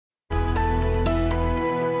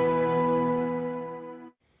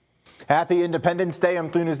Happy Independence Day.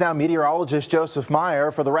 I'm 3 News Now meteorologist Joseph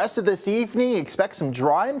Meyer. For the rest of this evening, expect some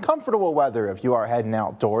dry and comfortable weather if you are heading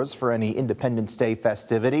outdoors for any Independence Day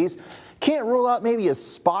festivities. Can't rule out maybe a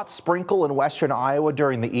spot sprinkle in western Iowa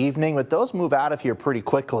during the evening, but those move out of here pretty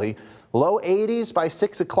quickly. Low 80s by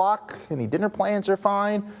 6 o'clock. Any dinner plans are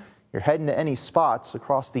fine. You're heading to any spots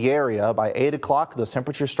across the area. By 8 o'clock, those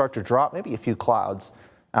temperatures start to drop, maybe a few clouds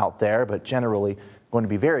out there, but generally going to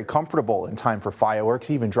be very comfortable in time for fireworks,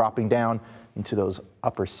 even dropping down into those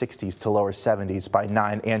upper 60s to lower 70s by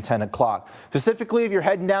 9 and 10 o'clock. Specifically, if you're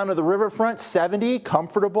heading down to the riverfront, 70,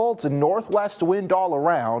 comfortable. It's a northwest wind all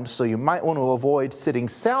around, so you might want to avoid sitting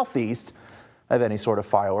southeast of any sort of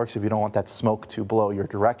fireworks if you don't want that smoke to blow your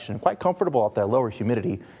direction. Quite comfortable out there, lower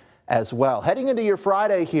humidity as well. Heading into your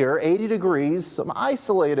Friday here, 80 degrees, some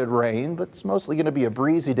isolated rain, but it's mostly going to be a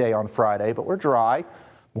breezy day on Friday, but we're dry.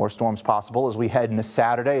 More storms possible as we head into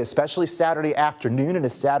Saturday, especially Saturday afternoon and a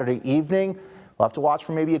Saturday evening. We'll have to watch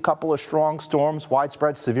for maybe a couple of strong storms.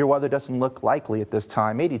 Widespread severe weather doesn't look likely at this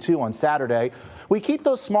time. 82 on Saturday. We keep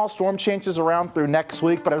those small storm chances around through next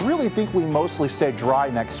week, but I really think we mostly stay dry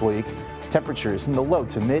next week. Temperatures in the low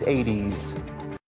to mid 80s.